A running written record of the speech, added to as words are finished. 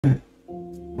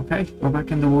Okay, we're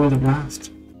back in the world of Raft.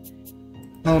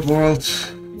 Old world.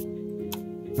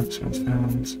 Maximum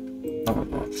found. Blah blah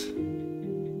blah.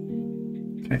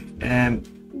 Okay,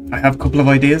 I have a couple of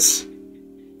ideas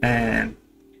regarding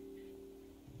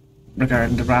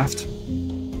the raft.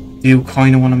 Do you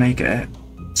kind of want to make a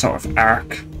sort of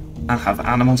arc and have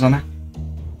animals on it?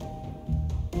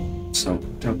 So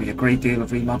there'll be a great deal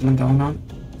of remodeling going on.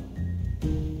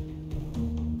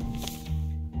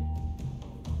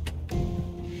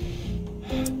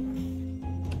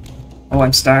 Oh,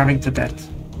 I'm starving to death.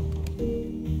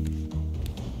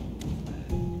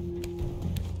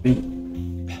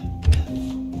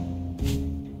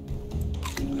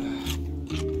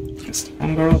 Just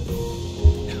hunger up.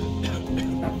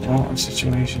 That water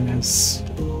situation is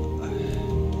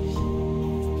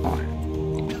fine.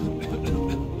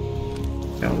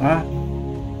 Kill that.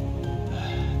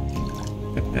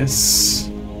 Get this.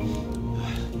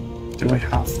 Do I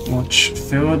have much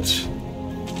food?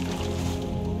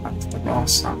 That's the raw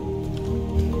sand.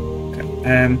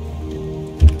 Okay.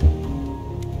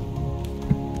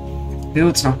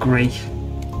 Food's not great.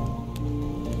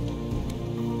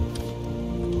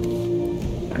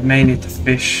 I may need to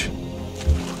fish.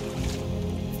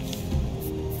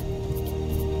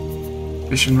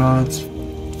 Fishing rods.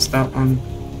 What's that one?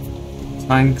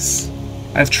 Planks.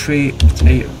 I have 3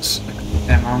 potatoes. I can put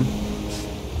them on.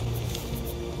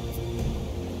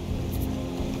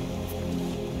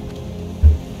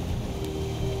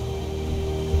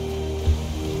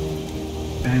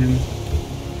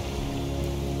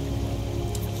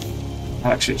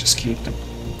 I'll actually just keep them.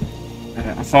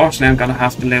 Unfortunately, I'm gonna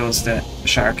have to lose the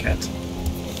shark head.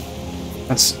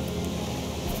 That's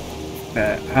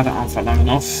had it on for long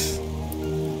enough.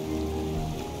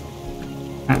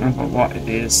 I can't remember what it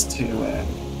is to.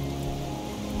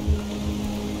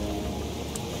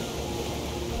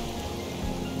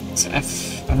 It's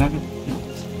F11. No.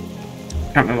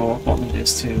 I can't remember what button it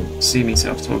is to see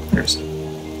myself to a person.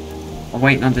 I'm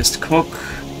waiting on this to cook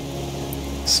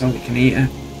so we can eat it.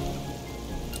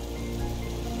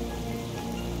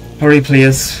 Hurry,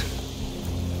 please.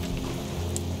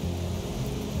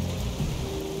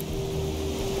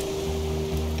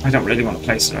 I don't really want to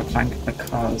place it on a plank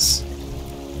because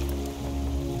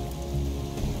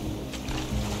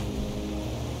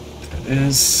there it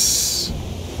is.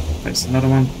 Place another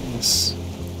one. Yes.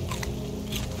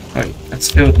 Right,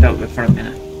 let's fill it out with for a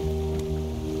minute.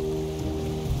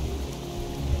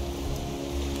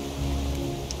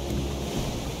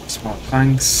 Small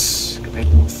planks. Can make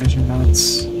more fishing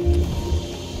rods.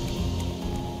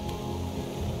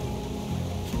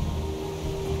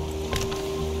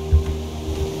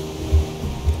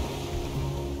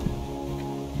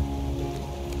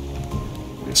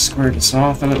 Square this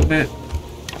off a little bit.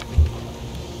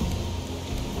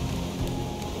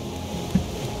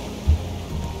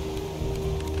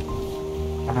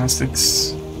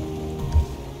 Plastics.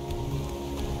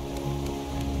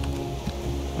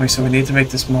 Okay, so we need to make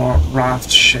this more raft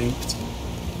shaped.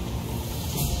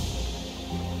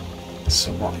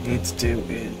 So what I need to do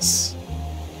is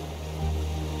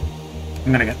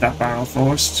I'm gonna get that barrel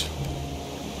first.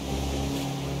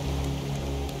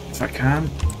 If I can.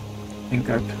 I think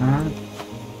I can.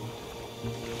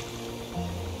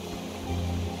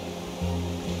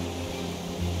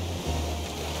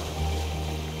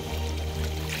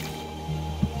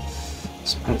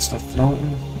 Some good stuff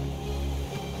floating.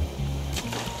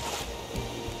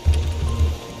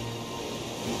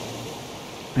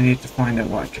 I need to find out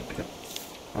what I can do.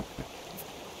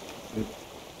 Okay.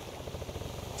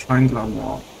 Triangle on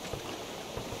wall.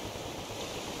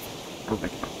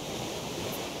 Perfect.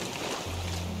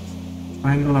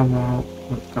 Triangular wall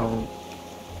would go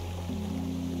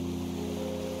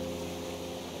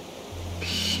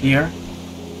here.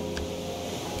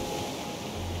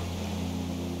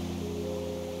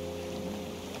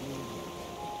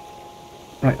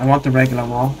 Right, I want the regular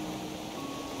wall.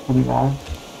 Wooden wall.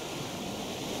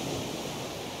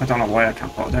 I don't know why I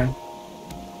can't put it there.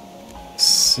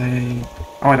 Say,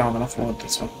 oh, I don't have enough wood,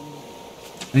 that's one.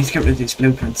 I need to get rid of these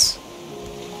blueprints.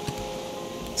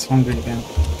 It's hungry again.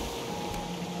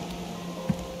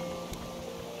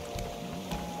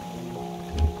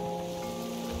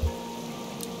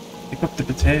 Up the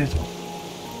potato.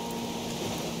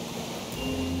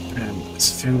 And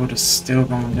this food is still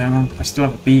going down. I still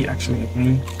have a beet actually with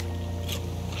me.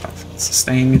 That'll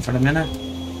sustain me for a minute.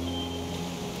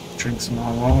 Drink some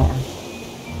more water.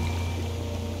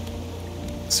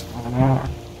 Some more water.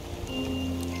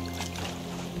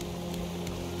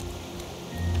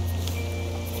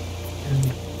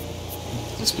 And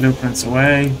these blueprints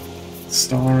away.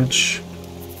 Storage.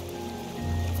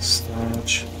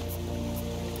 Storage.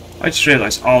 I just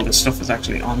realised all this stuff is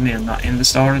actually on me and not in the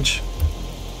storage.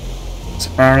 It's a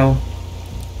barrel.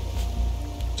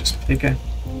 Just pick it.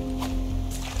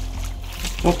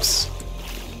 Whoops.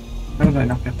 How did I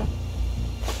not get that?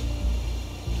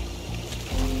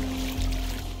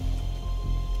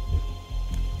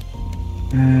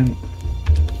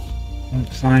 One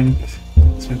plank,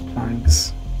 2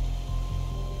 planks.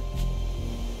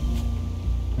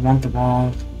 I want the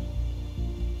wall.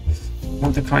 I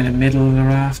want the kind of middle of the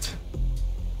raft.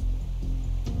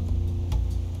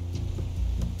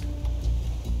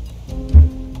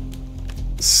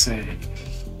 Let's see.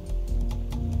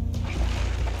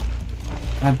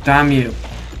 God damn you.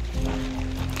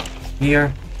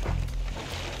 Here.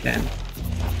 Then.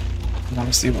 I want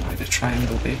to see what way the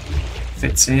triangle bit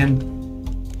fits in.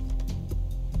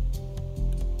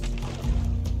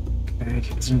 Okay,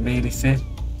 it doesn't really fit.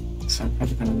 So I'm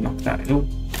probably going to knock that out.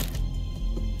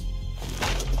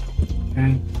 Okay,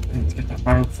 I need to get that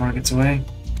barrel before it gets away.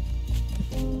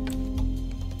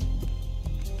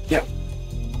 Yep.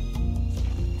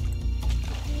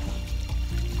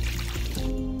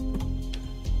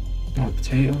 More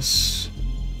potatoes.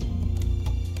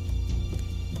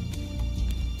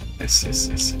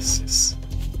 This.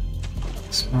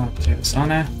 Small potatoes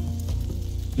on it.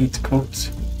 Eat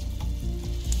cooked.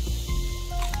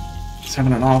 It's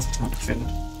having an awful time filling.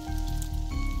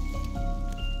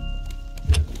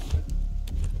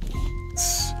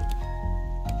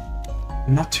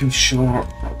 I'm not too sure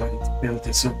about how to build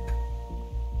this up.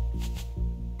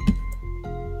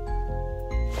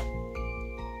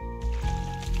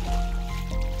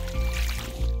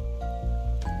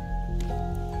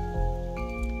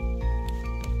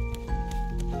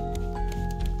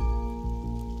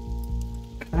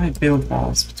 Can I build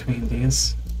walls between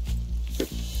these?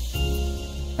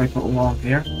 I put a wall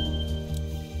here.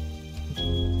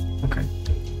 Okay.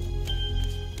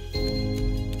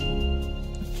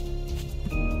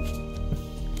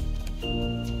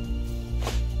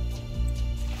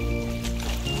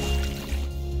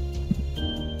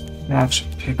 Now I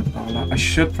should pick up all that. I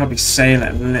should probably sail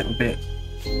it a little bit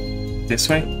this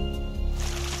way.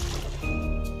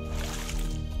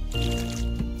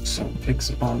 So it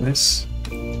picks up all this.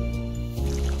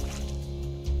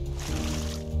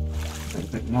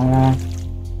 Bit more.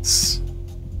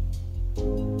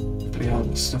 Hopefully all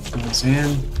the stuff goes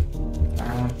in.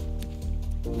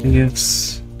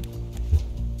 Leaves.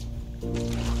 I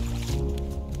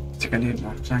think I need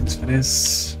more planks for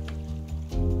this.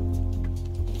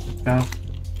 Go.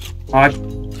 Oh, I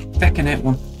feckin' hit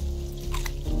one.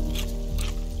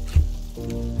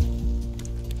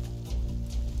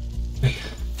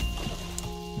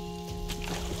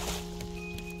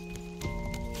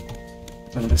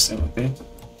 Build this out a bit.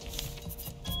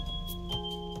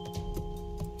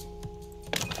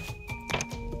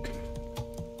 Okay.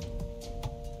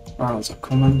 Barrels are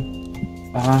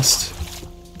coming fast.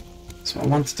 So what I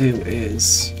want to do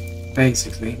is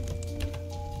basically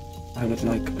I would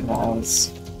like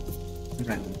walls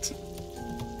around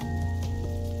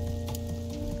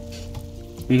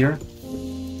here.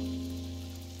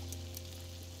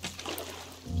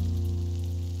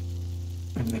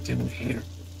 And like in here.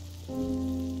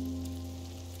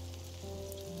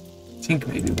 I think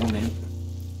maybe one in.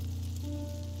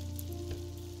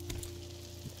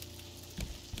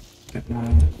 Get more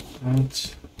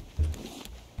out.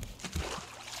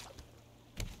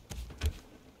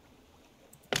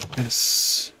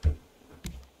 This.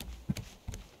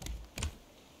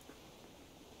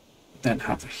 Then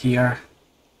have here.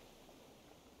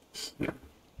 Here.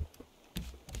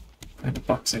 Find a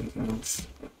box I can move.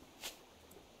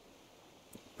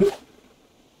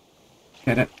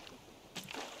 Get it.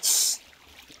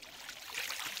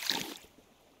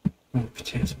 More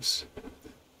potatoes.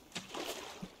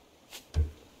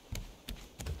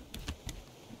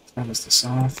 That was the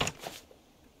soft.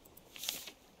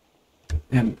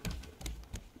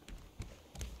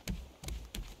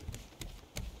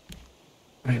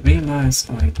 I realize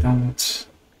I don't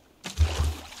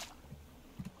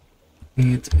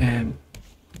need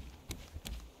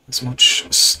as much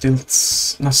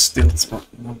stilts, not stilts, but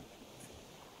you know,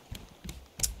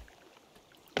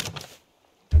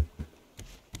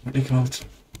 what are they called?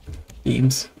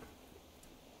 Beams.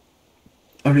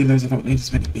 I realize I don't need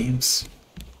as many beams.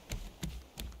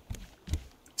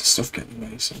 The stuff getting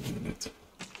away, so I'm gonna get it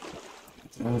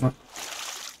over.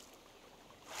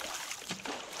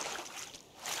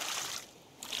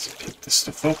 Let's pick this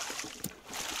stuff up.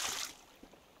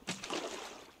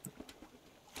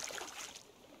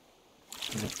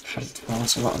 Pallet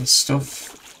was a lot of stuff.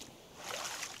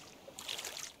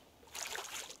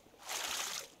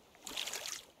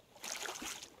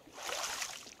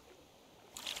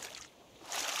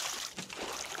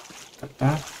 Got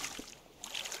that.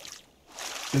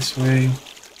 This way.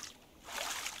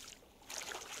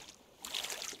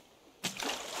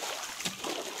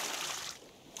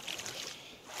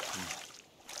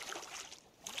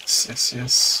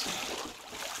 Yes.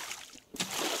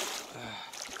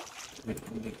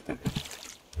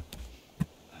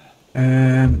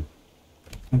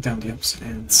 Down the opposite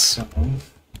end, so I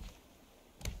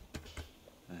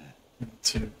need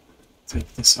to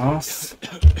take this off.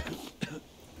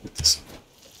 Put this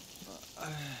on.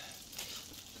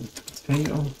 Put the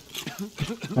potato.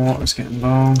 Water's getting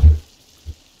low.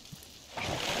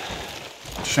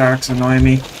 Sharks annoy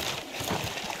me.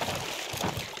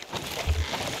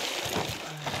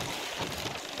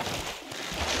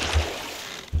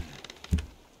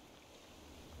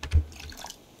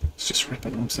 Just rip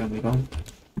it lumps down the bone.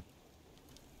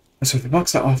 So if you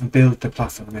box that off and build the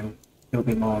platform out, it'll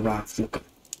be more raft looking.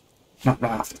 Not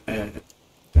raft,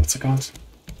 what's it called?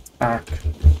 Ark.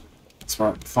 That's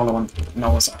what, following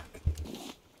Noah's Ark.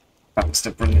 That was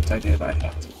the brilliant idea that I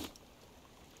had.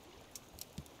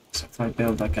 So if I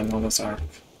build like a Noah's Ark,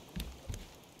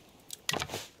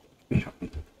 be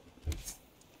happy.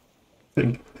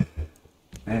 Think.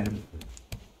 Yeah,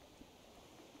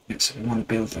 so we want to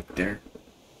build like there,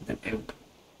 and then out.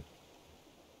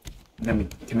 And then we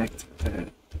connect the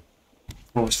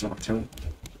force floor to it.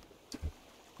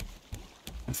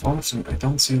 Unfortunately, I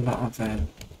don't see a lot of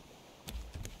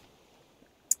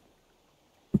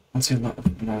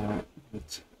more wood.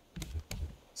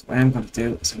 So what I'm going to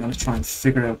do is I'm going to try and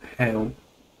figure out how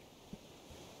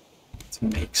to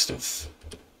make stuff.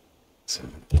 So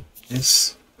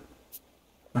this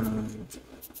and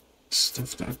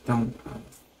stuff that I don't have.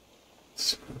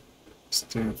 So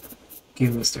the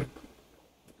gears there.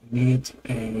 I need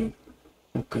a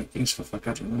bucket useful for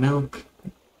gathering milk.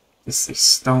 This is a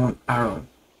stone arrow,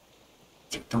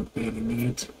 which I don't really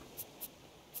need.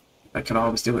 I could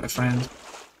always do with a friend.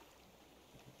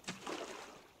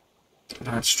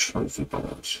 Large trophy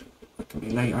board. That can be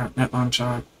later. Net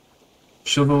launcher.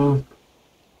 Shovel.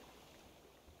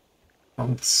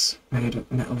 Bolts made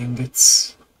of metal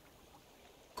ingots.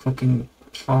 Cooking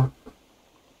pot.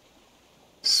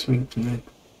 Sweep net.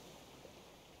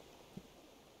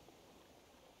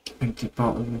 Empty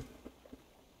bottle.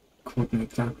 Could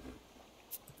make that.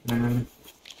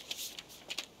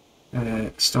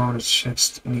 Storage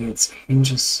chest needs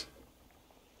hinges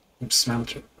from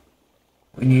smelter.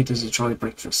 What we need is a dry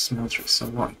brick for smelter. So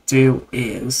what I do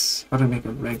is, how do I make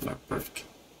a regular brick?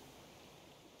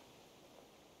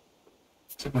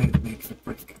 It's a way to make a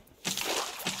brick.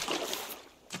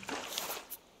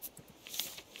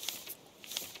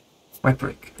 Wet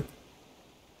brick.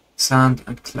 Sand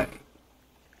and clay.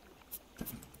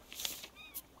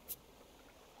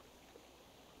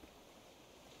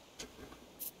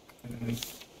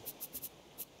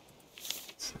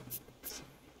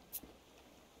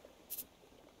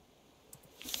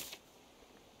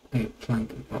 Okay.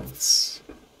 Plank and bolts.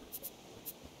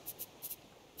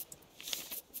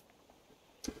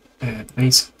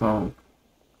 Basic bow.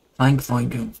 Plank,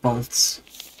 vine, bolts.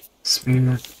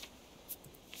 Spear.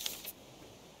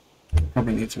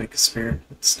 Probably need to make a spear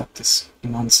to stop this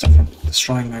monster from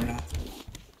destroying my raft.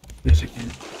 Yet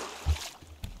again.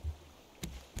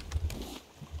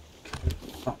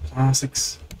 Hot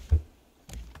plastics.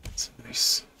 That's a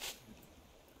nice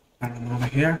arrow over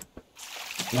here.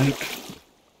 Like.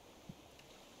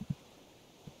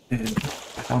 And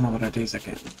I don't know what it is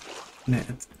again.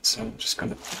 Knitted, so I'm just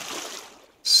gonna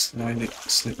slowly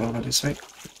slip over this way.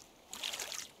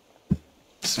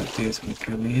 So these can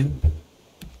come in.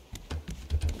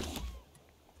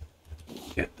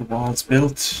 Get the walls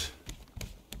built.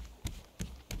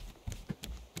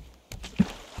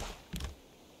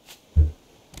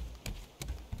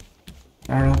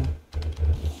 Barrel.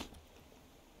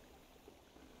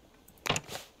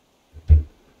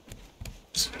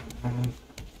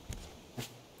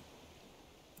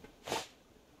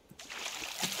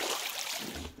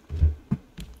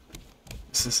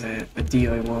 This is a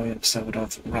DIY episode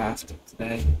of Raft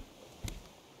today.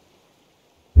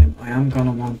 I am going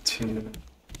to want to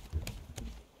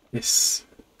this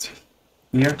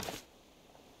here,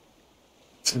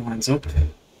 so it lines up.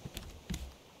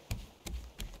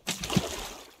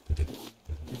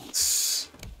 It's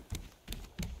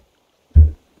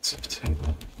a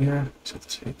potato here,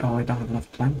 oh I don't have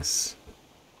enough planks.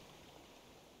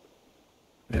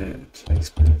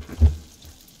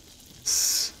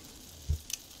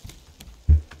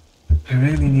 I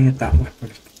really need that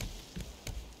weapon.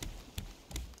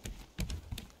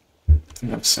 I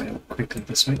think I'll sail quickly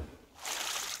this way.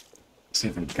 See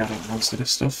if I can gather most of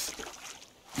this stuff.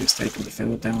 Just taking the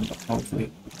field down, but hopefully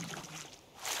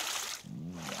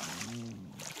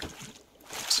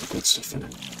good stuff in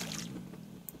it.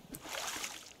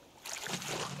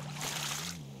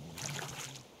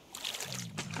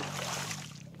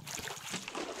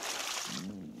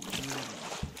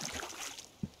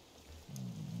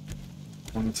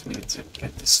 We need to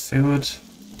get this food.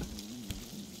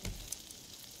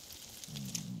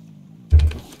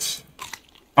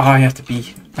 Oh, I have to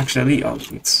be. Actually, I'll eat all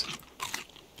the meats.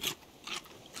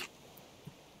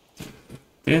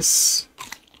 This.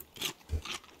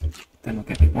 Then we'll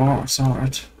get the water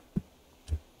sorted.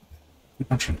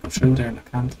 Keep on trying to go through there and I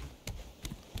can't.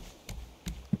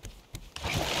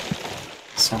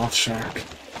 Soft shark.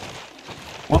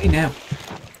 Why now?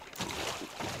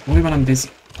 Why when I'm busy?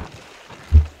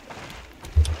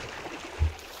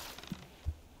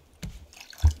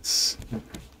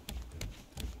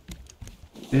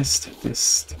 This, take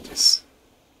this, take this.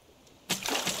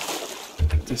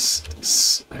 Take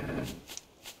this,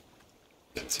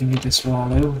 continue this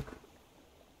wall out.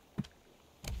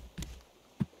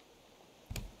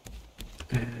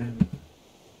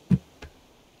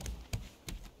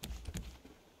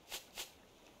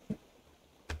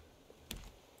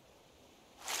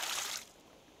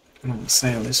 I'm gonna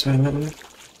sail this way a little bit.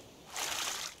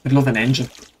 I'd love an engine.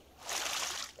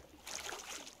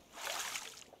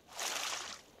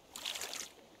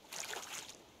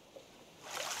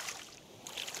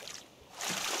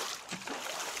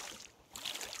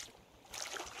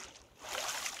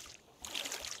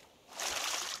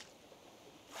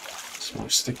 Some more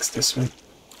sticks this way.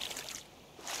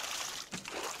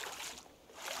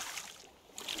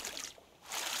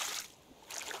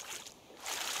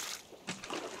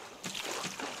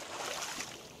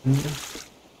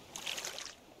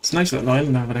 It's a nice little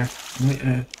island over there. I might,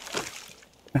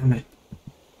 damn it.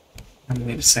 I'm gonna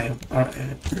need a sail. Or,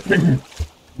 I'm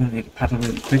gonna need to paddle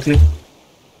really quickly.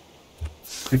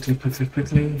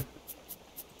 Quickly.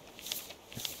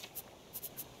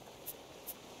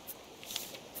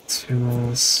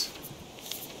 Tools.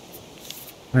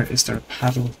 Where is there a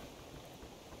paddle?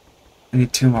 I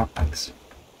need 2 more planks.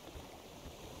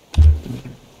 Okay,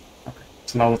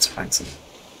 it's loads of planks in it.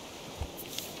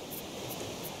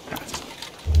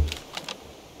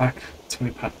 Back to my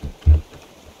paddle.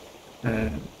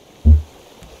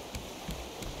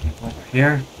 Over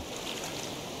here.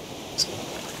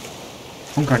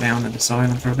 Hunker down in this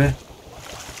island for a bit.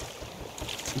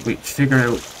 We figure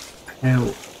out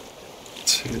how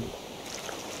to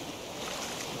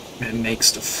make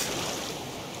stuff.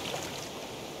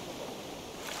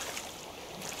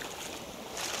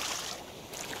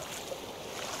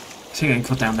 I think I can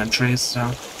cut down them trees,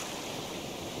 so.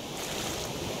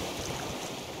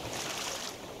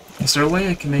 Is there a way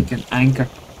I can make an anchor?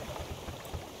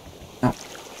 No.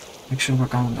 Make sure we're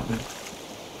going that way.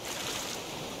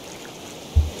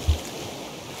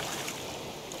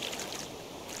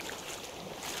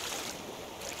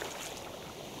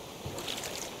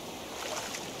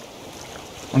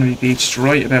 I want to be beached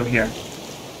right about here.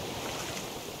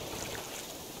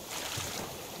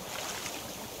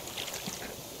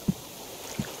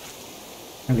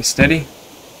 Are we steady?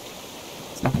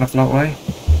 It's not going to float away.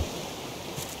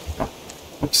 Oh,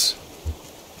 oops.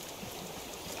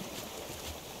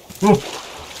 Oh!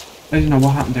 I didn't know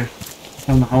what happened there.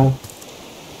 Fell in the hole.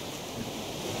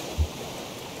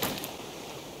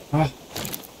 Oh!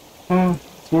 Oh,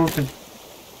 it's working.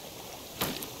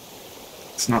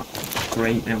 It's not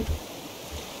great now.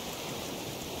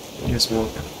 Just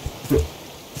working.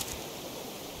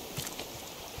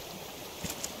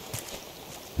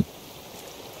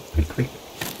 Quick.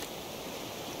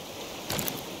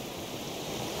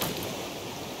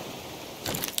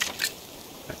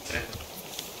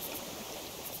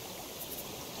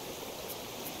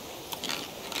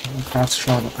 Cross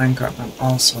throttle anchor and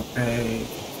also a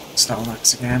stone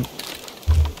axe again.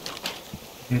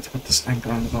 I need to put this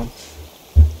anchor on the boat.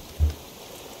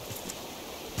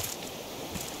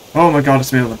 Oh my god,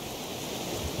 it's moving.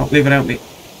 Don't leave it out me.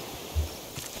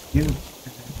 You.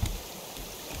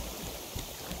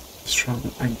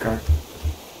 Strong anchor.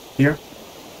 Here.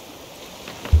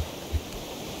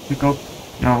 Pick up.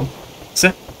 No.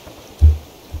 Sit.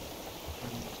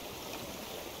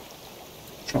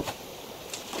 Drop.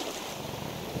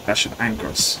 That should anchor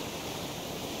us.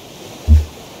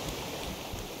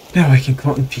 Now I can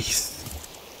cut in peace.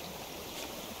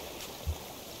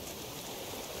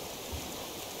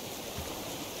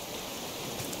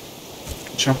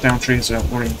 Chop down trees without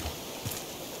worrying.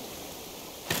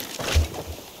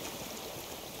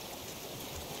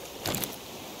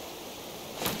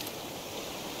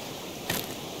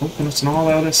 Open us and all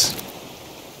out of this.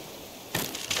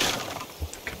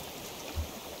 Okay.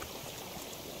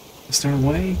 Is there a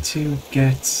way to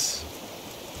get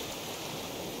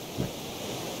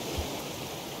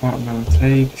Watermelon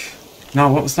take.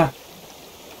 No, what was that?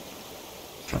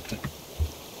 Dropped it.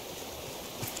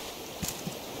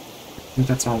 I think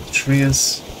that's all the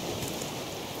trees.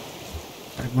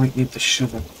 I might need the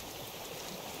shovel.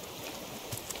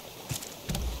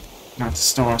 Now to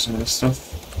store some of this stuff.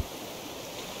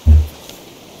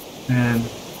 And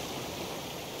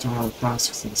throw all the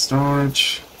plastics in the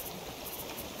storage.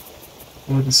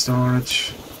 Wood in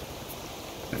storage.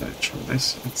 Did I throw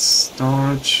this in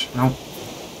storage? Nope.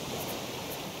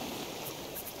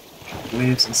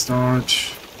 Leaves in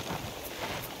storage.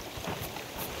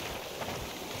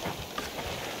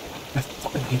 I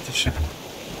fucking hate this shit.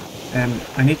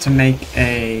 I need to make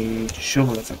a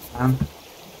shovel if I can.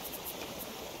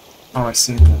 Oh, I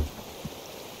see that.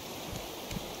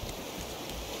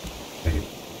 Okay.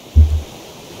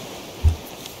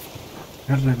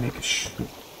 How did I make a shovel?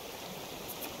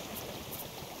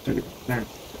 There we go. There.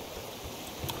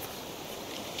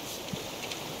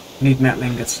 Need metal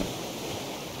ingots.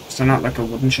 So not like a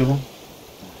wooden shovel.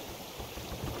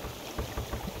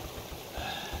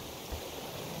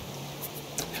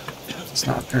 It's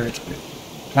not a third.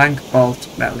 Plank, bolt,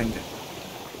 metal ingot.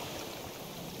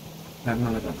 I have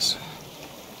none of those.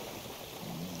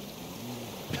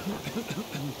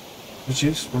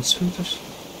 Reduce wood splinters.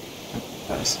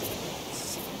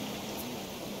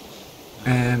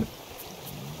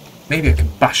 Maybe I can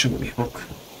bash him with my hook.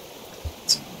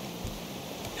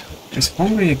 He's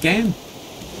hungry again.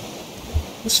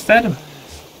 Just fed him.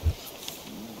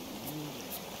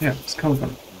 Yeah, it's cold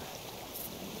on.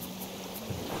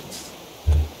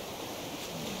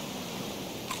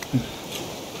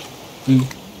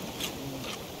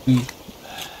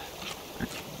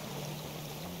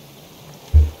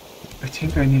 I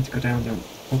think I need to go down there and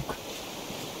hook.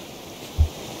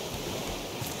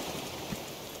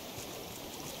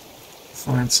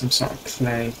 Find some sort of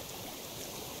clay.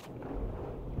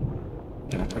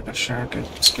 Yeah, like a shark, I'm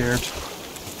scared.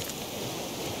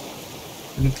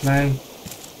 Any clay?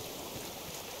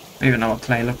 I don't even know what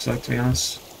clay looks like, to be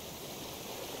honest.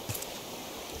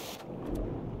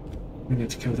 We need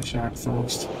to kill the shark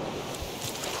first.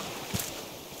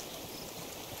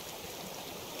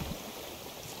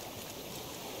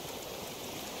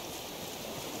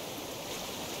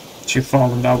 Did you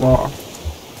fall in that water?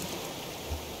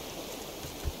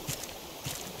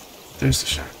 There's the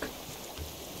shark.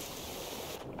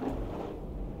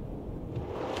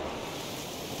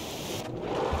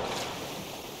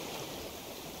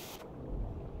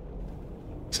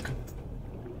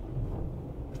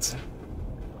 What's that?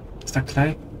 Is that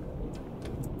clay?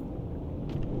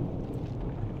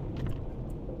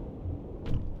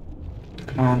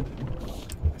 Come on.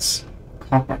 It's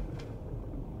copper.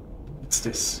 What's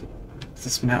this? Is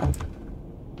this metal?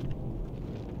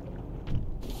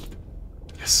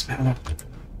 Yes, metal up.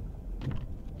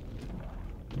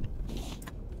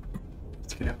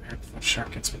 Let's get out here before the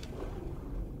shark gets me.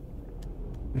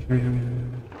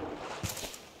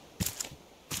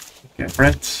 Get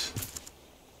bread.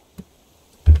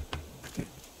 Okay.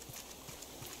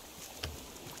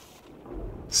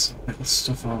 Some little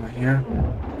stuff over here.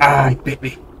 Ah, he bit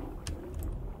me.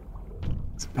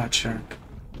 It's a bad shark.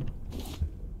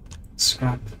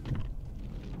 Scrap.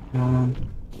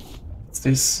 What's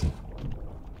this?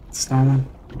 Stone.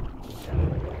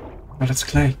 Oh, that's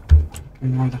clay. Give me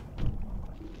more of that.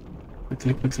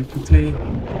 Quickly, quickly, quickly.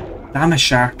 Damn a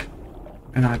shark.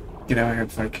 And I get out of here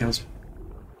before he kills me.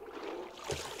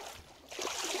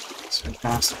 So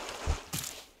fast.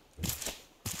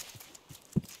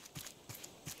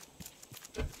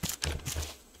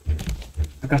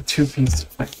 I got 2 pieces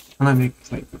of clay. Can I make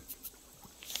clay?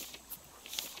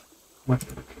 What?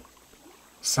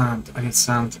 Sand. I need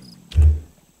sand.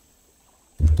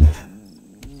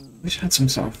 I wish I had some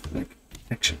sort of like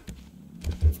protection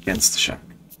against the shark.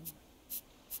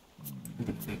 I'm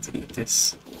gonna need to eat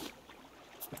this.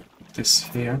 This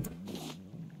here.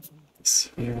 This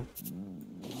here.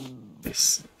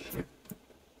 This here.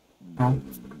 Oh.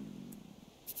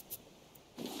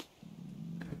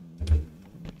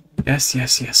 Yes,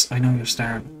 yes, yes. I know you're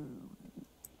starving.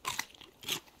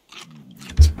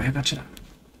 That's why I got you that.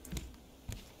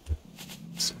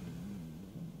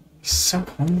 He's so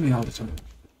hungry all the time.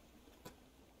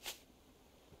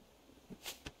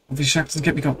 If the shark doesn't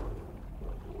get me, go.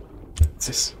 What's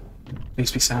this?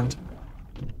 Please be sand.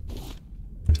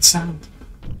 It's sand.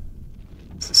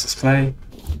 This is clay.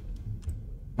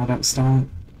 Oh, that was stone.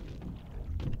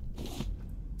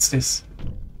 What's this?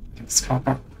 It's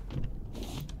copper.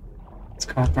 It's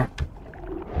copper.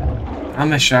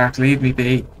 I'm a shark, leave me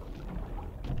be.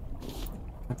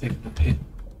 I'll take it up here.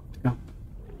 Go.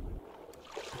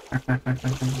 Back, back, back,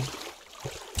 back, back.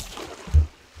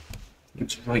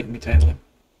 She's right in my table.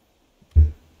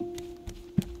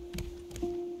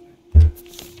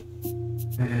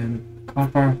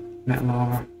 Copper, metal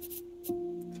ore,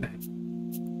 clay.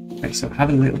 Okay, so have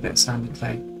a little bit of sand and clay.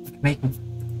 I can make one.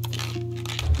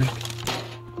 Brick.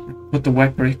 Put the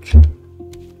wet brick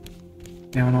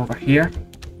down over here.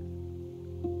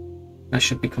 That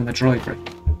should become a dry brick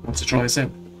once it dries out.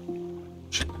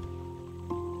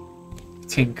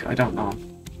 I don't know.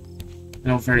 I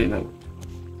know very little.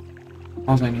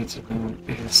 All I need to know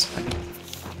is I need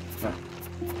a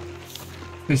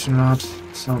fishing rod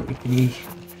so we can eat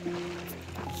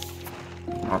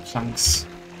more planks.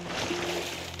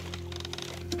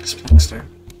 There's planks there.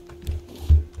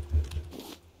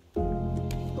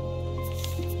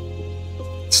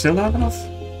 Still not enough?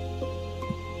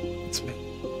 It's me.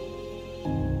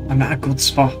 I'm at a good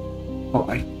spot, but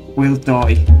I will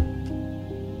die.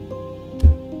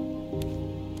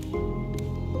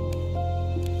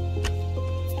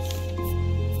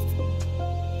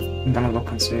 I'm gonna look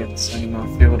and see if there's any more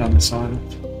fuel on this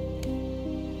island.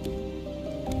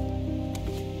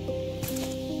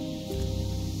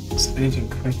 It's aging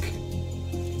quick.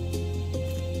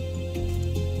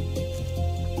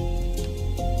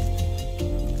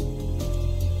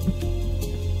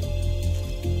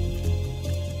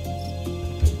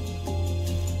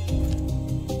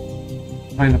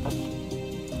 Pineapple.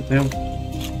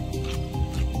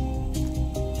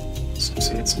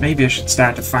 So maybe I should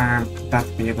start a farm. That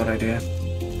would be a good idea.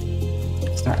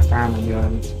 Start a farm on the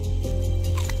island.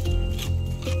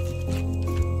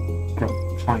 Grow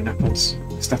pineapples,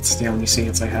 because that's the only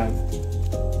seeds I have.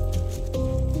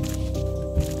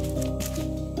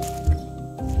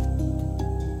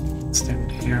 It's down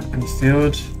here. Any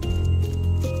food?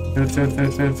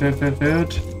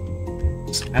 Food.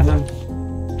 Melon.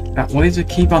 Why does it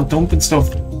keep on dumping stuff?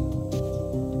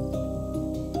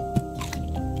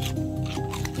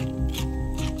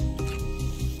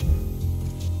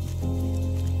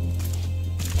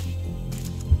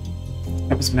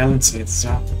 That was melon seeds, so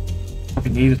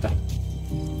probably needed that.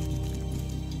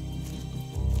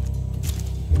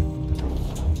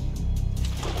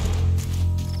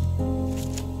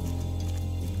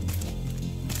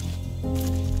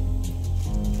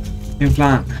 New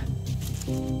plan.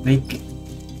 Make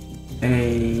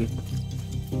a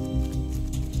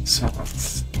sort of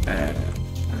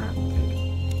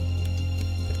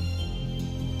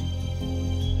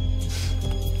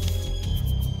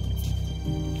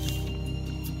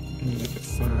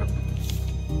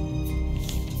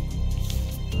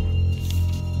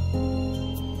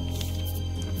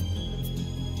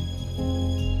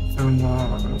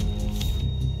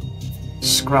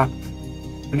scrap.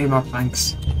 We need more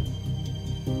planks.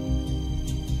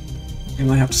 We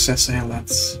might have to set sail,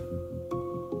 that's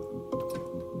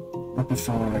not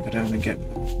before I go down and get.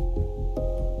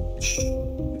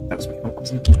 That was my hook,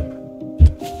 wasn't it?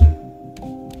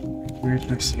 Where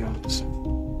did I see all this?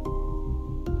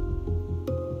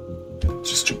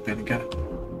 Just jump in and get it.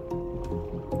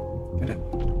 Get it.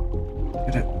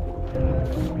 Get it.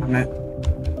 I'm it.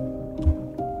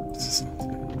 This is something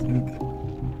I think.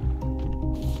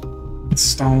 It's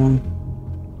stone.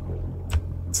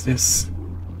 What's this?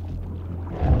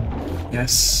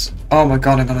 Yes. Oh my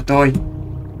god, I'm gonna die.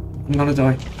 I'm gonna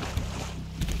die.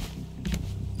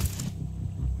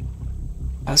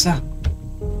 What's that?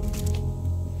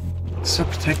 It's so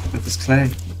protected with this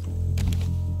clay.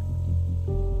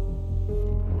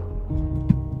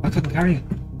 I couldn't carry it,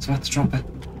 so I had to drop it.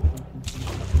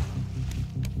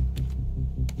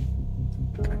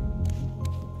 Okay.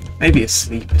 Maybe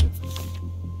asleep.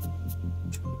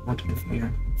 Want to be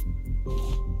here.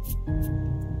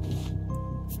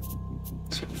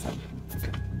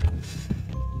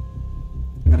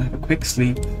 I'm gonna have a quick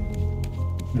sleep.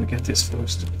 I'm gonna get this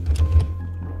first.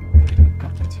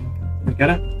 Can we get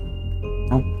it?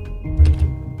 No.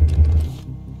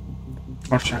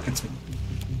 Watch jackets.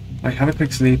 Right, have a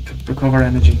quick sleep, recover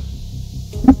energy.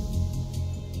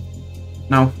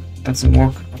 No, that doesn't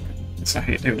work. Okay, that's not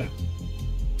how you do that.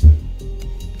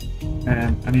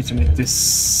 I need to make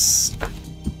this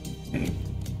thing.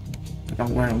 I don't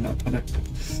know where I'm gonna put it.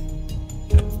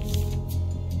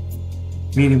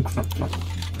 Medium crop block.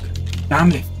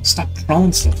 Damn it! Stop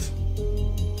throwing stuff.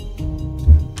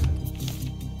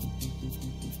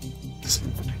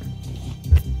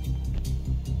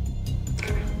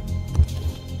 Okay.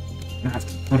 I have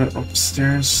to put it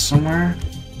upstairs somewhere.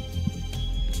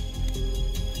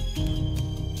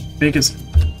 Big as it?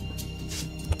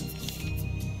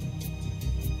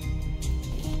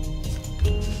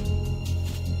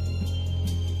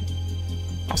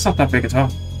 Oh, it's not that big at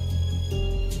all.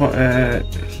 But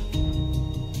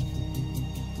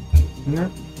here.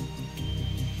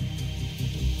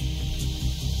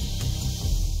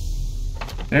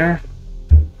 There.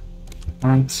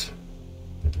 And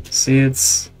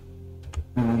seeds.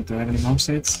 And do I have any more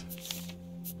seeds?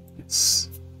 Yes.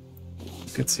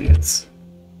 Good seeds.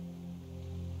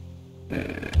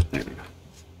 There we go. I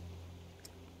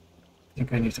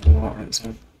think I need to water it,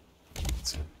 so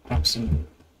let's grab some.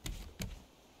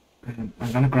 I'm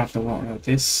gonna grab the water out of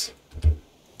this.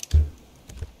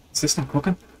 Is this not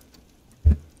cooking?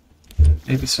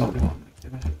 Maybe salt water might do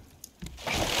it.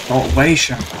 Go away,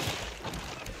 shark.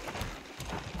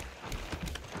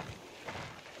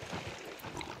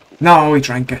 No, he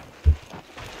drank it.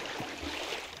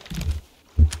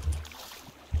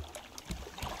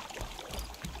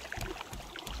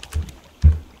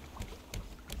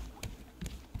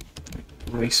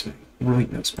 Race me. Right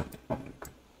now, spot.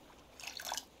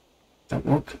 That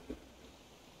work?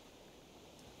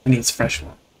 It needs fresh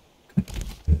water.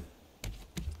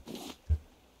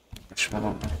 Fresh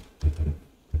water.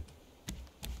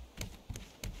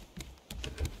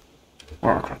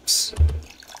 Water crops.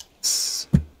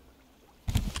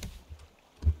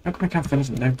 How come I can't fill it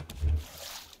now?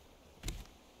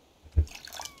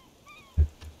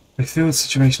 My food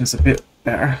situation is a bit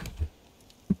better.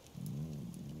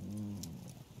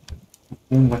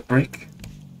 One wet break.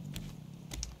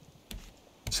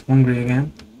 It's hungry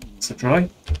again. It's a dry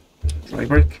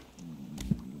break.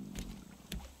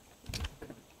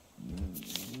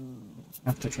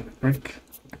 After dry break.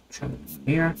 Try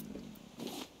here.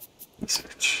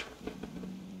 Research.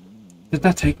 Did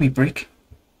that take me break?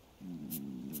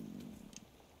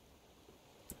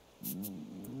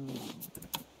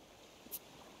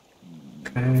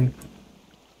 Okay.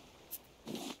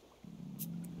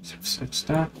 Search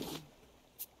that.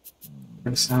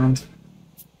 Bring sound.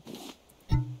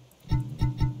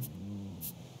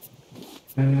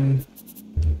 Okay.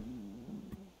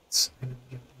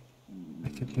 I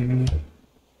can hear you. You're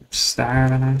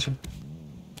starving, aren't you?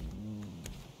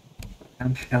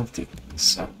 I'm healthy,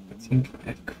 so I think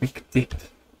a quick dip.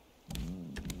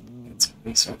 Get some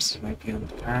resources might be on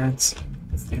the cards.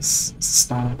 This is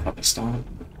stone, probably stone.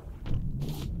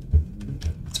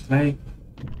 Let's play.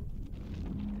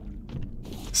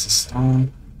 This is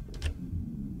stone.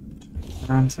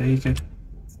 And take it.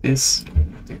 This.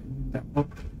 That up.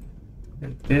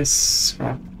 Take this.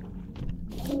 Scrap.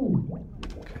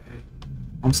 Okay.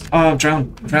 Oh,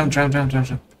 drown. Drown.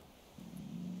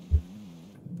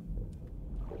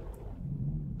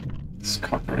 It's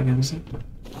copper again, is it?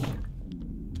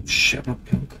 Shut up,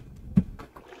 pink.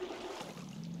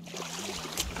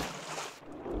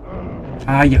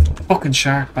 Ah, you fucking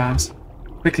shark bass.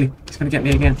 Quickly, he's gonna get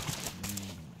me again.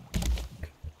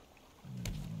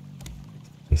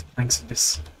 These planks of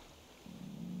this.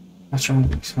 What's wrong?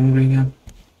 He's hungry again.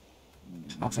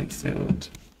 Halfway filled.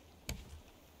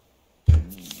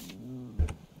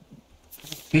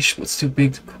 Fish was too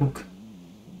big to cook.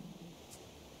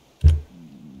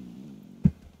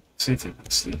 See if they can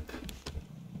sleep.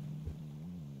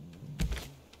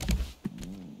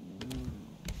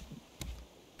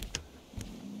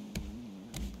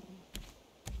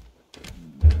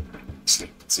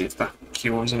 Sleep. See if that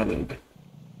cures him a little bit.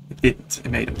 It didn't. It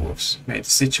made it worse. It made the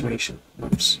situation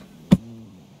worse.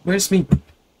 Where's me?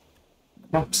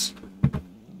 Crops.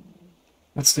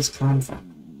 What's this plan for?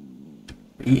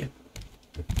 Eat it.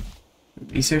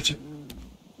 Research it.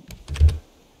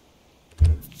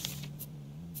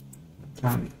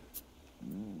 Plan.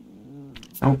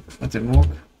 Nope, that didn't work.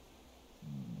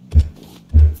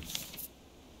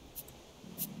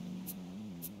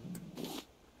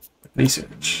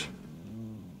 Research.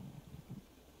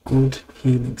 Good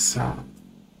healing salve.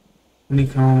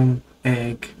 Honeycomb,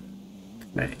 egg,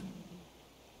 clay.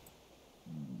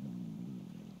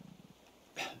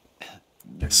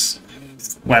 Yes.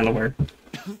 Well aware.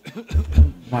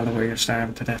 Well aware you're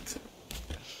starving to death.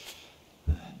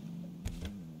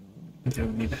 I'm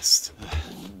doing my best.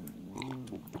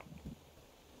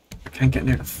 I can't get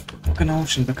near the fucking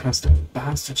ocean because the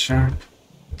bastard shark.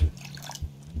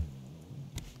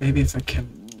 Maybe if I kill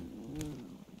him.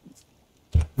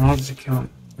 In order to kill him,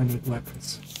 I need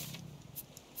weapons.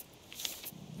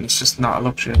 And it's just not a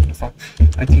luxury.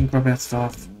 I think we're best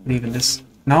off leaving this.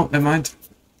 No, never mind.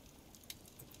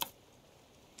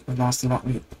 I've lost a lot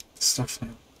of stuff now.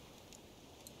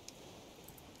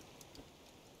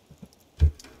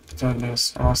 Don't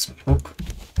lose. I lost my hook.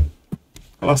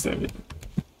 I lost everything.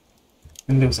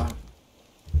 Windows on.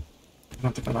 I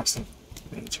don't think I lost them.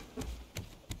 Major.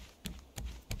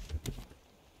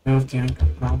 Move the anchor.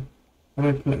 No. How do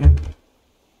I put it in?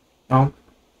 No.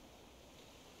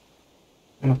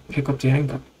 I'm gonna pick up the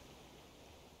anchor.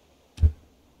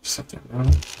 something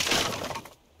wrong.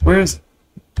 Where is it?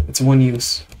 It's one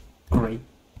use. Great.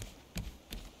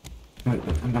 Right,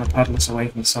 I'm gonna paddle us away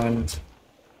from the silent.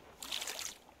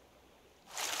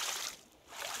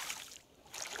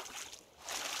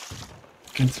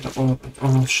 Into the open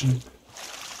ocean.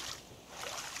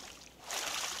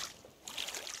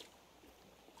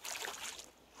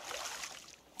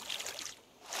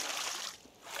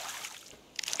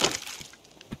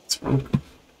 It's broken.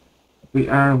 We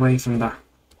are away from that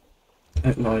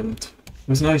little island. It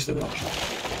was nice to watch.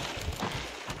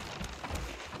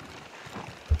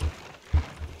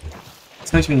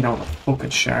 It's nice when you don't have a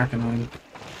fucking shark in mind.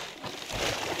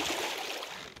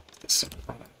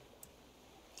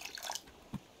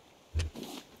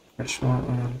 Fresh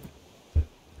water.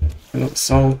 A little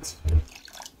salt.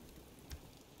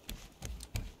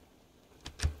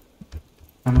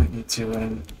 I might need to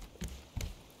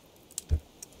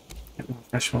get more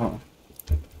fresh water.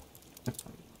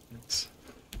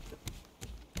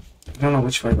 I don't know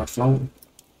which way we're floating.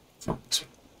 Floating.